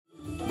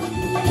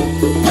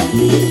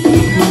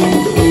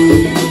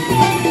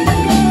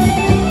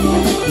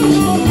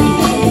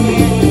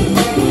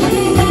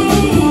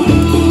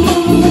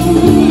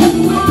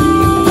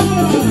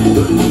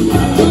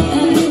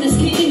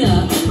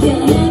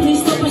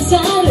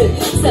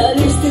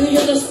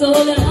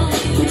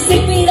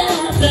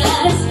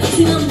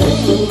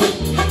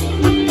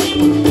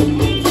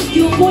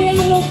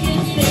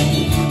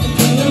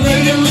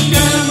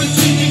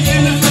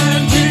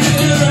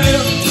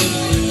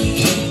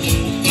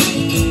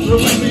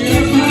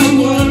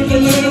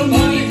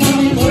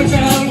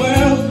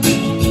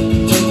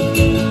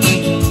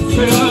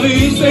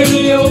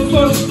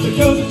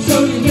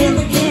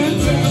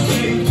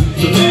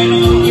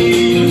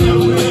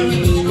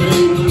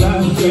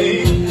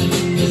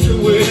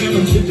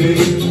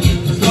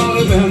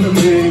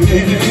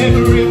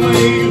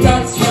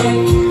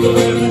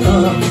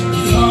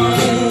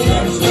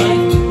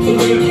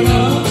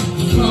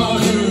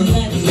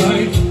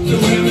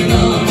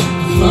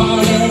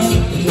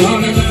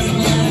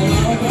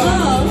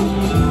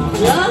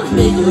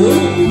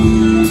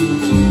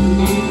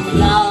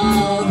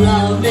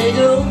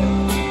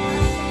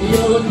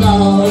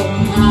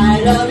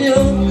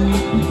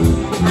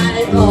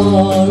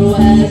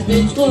Always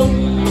been true,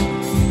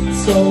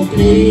 so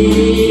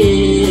please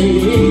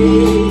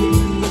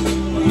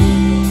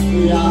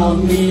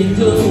love me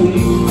too.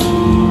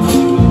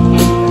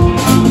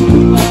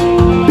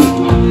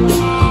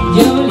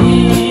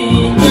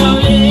 Jolene,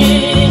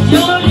 Jolene,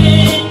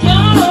 Jolene,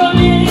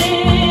 Jolene,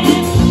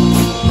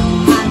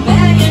 I'm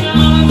begging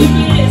of you,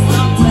 please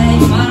don't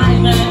take my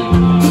man.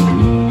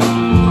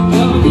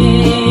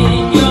 Jolene,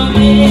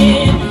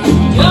 Jolene,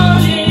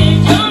 Jolene,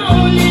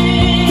 Jolene,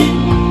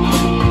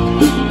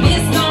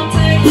 please don't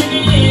take me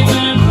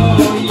even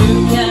though you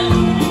can.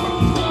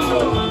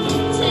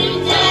 2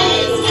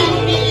 days,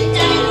 10 minutes,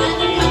 days,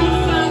 and I come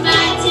from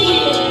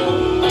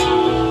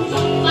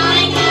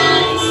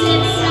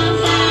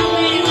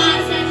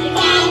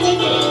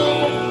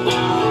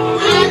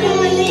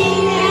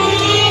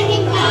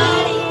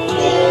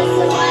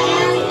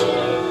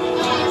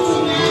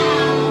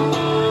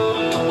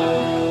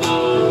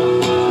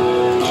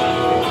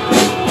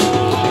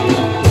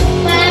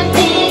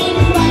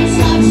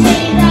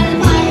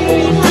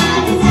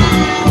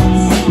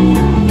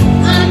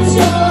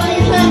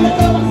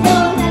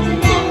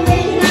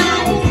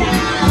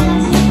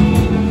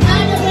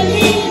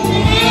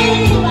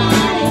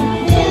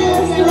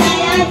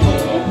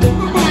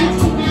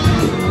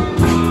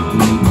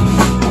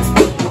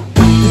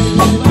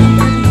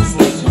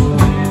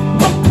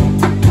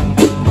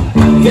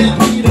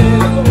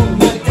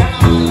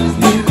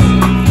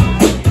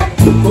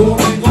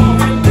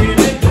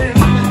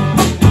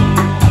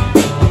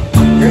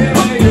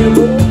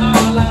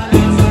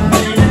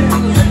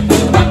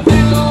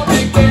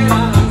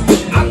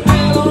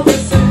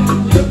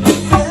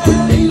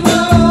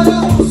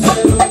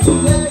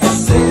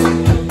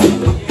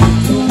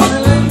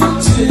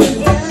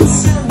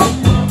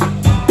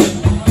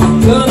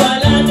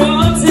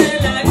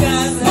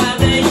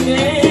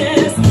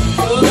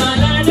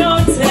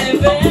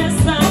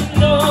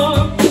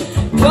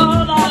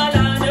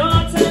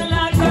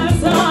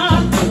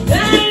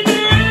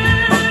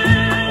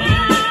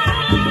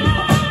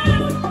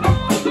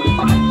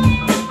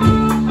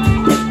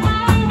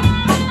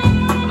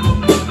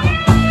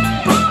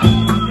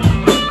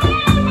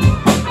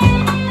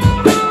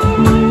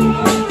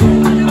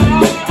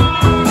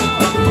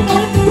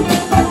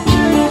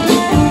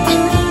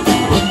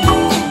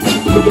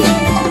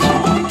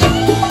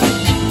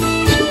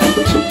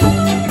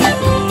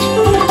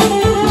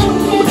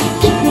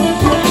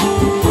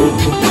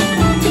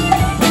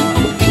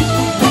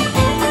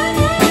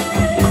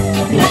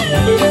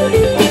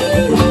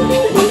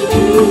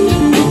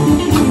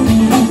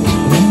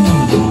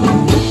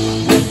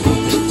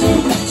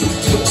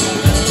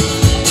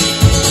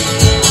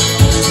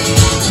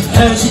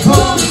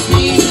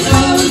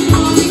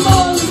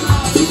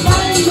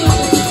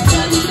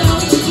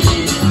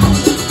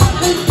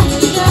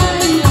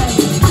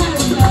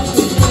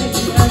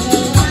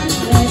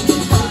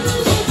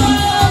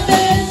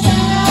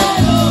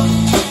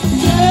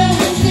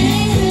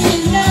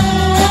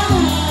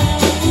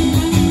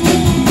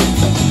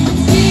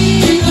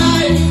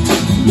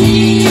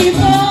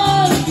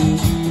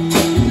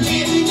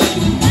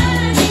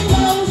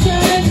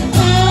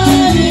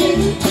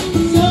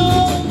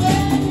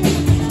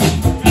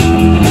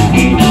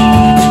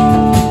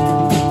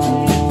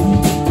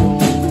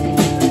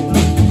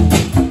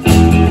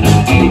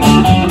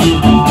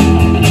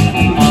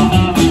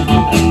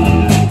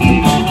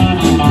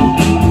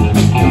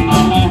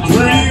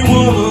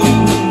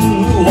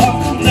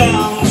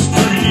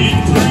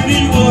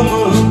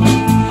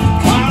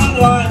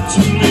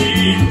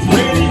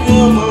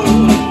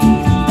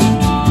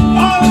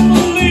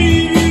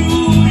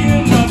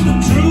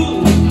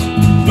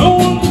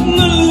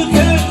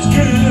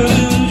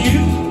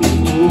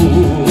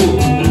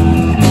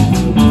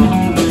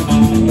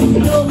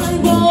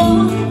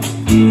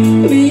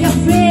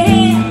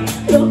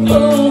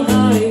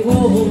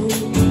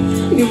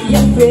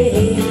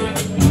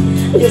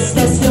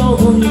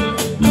Estación,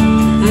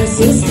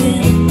 así es que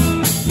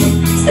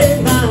se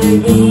va a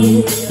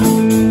ir.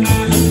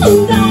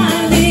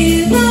 Dale,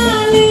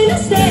 dale, no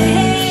sé,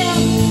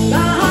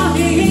 va a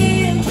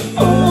vivir,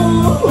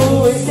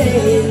 stay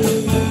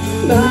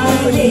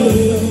by me.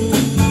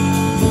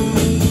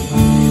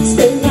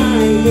 Stay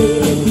by me,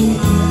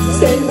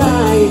 stay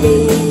by me,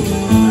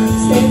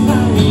 stay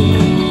by me.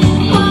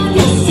 All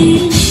you see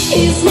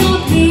is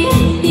not me,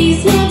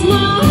 it's not my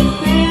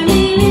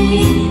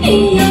family.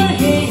 In your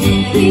head,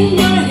 they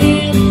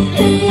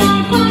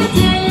are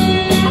fighting.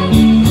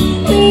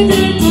 With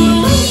their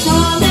guns,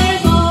 all their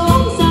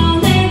bombs, all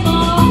their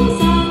bombs,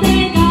 all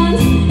their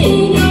guns.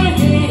 In your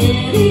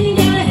head,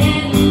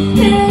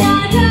 they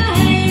are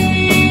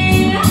dying.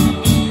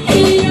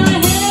 In your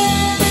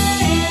head,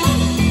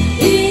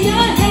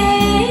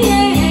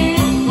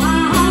 I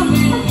have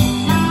it.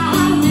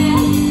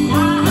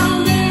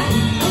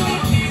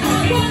 I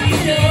want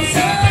the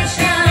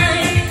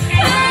sunshine.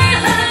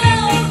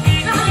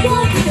 I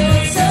want the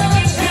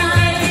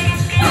sunshine.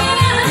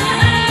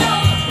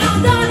 I'm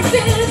gonna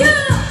feel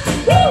good.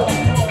 Woo!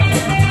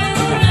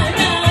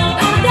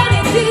 I'm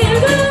gonna feel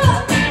good.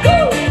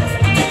 Woo!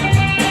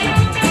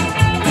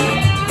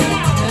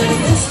 I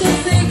used to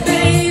think,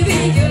 baby,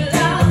 you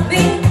love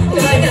me,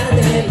 but I know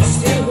that it's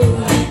true.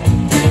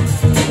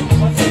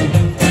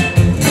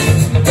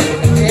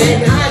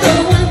 And I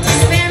don't want to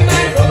spend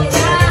my whole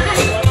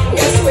life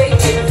just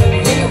waiting for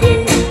you.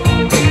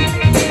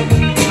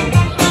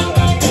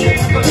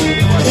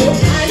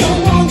 I don't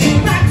want you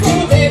back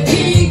for the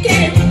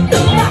weekend, no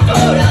back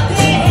for a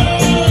day.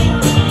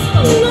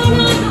 No, no,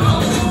 no.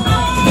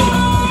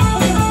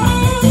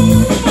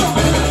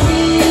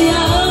 We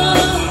are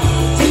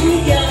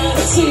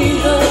together.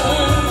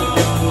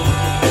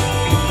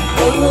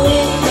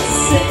 Only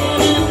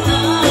sitting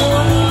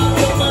out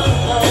of my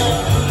heart.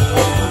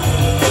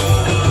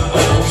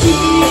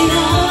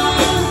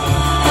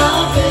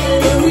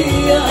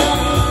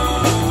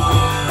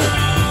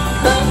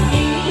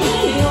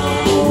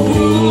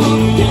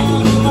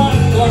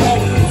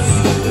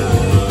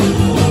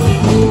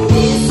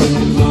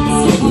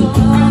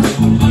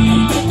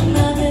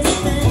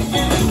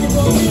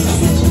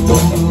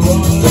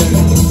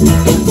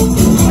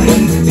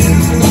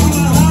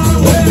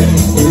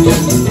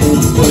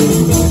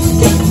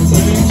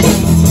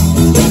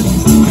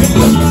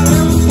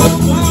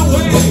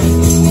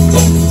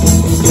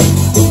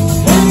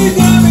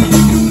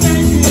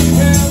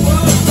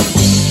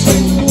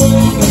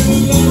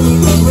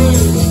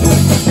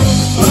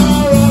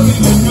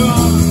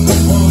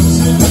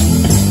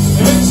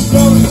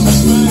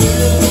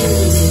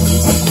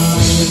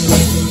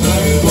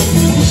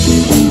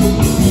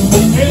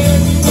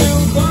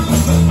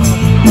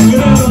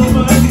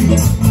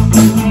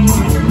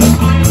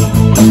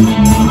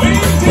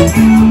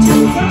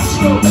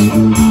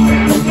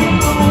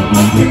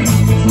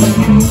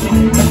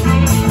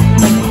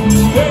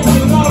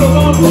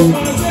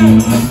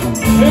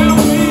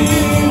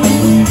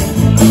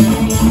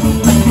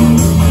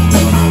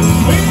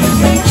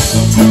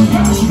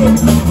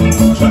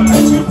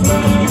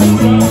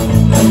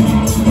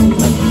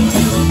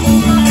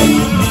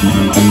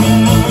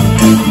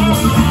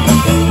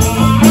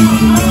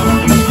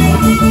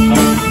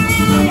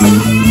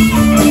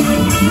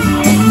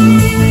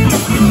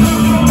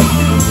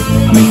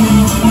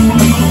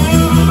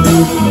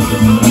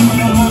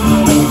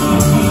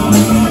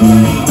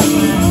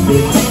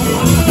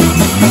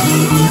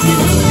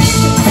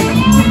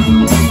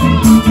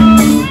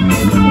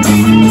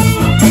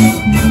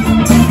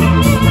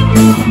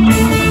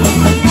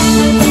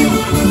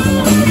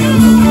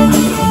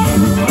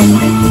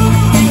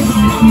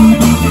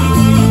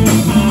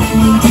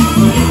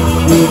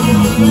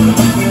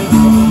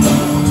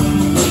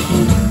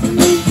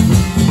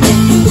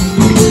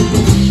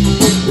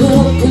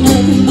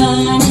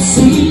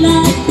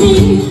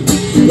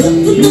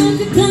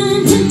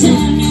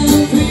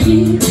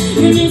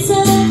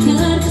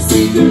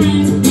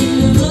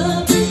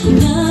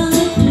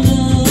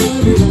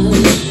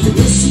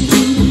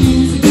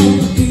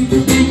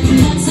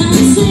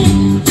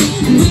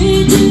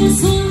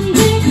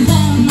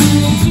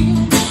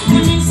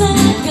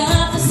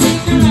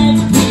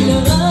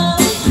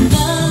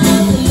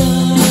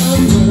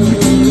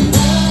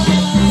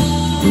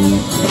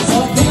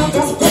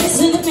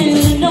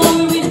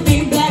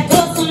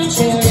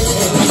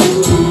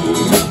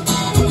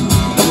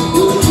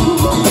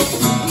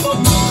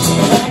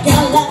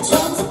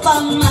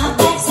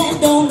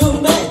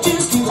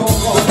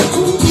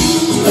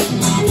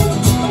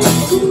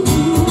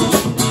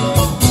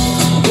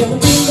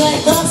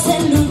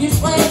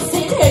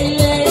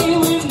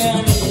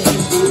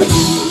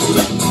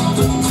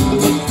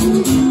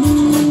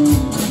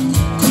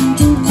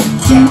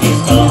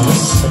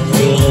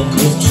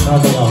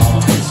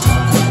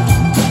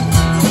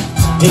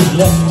 His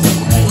left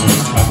hand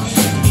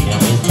touching the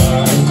other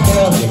darling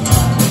girl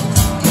behind.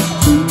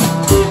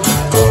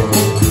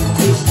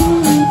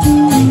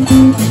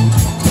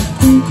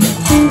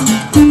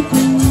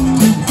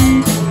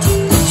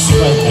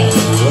 Spread out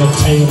your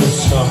tail is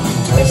soft and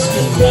dressed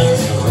in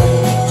ransom.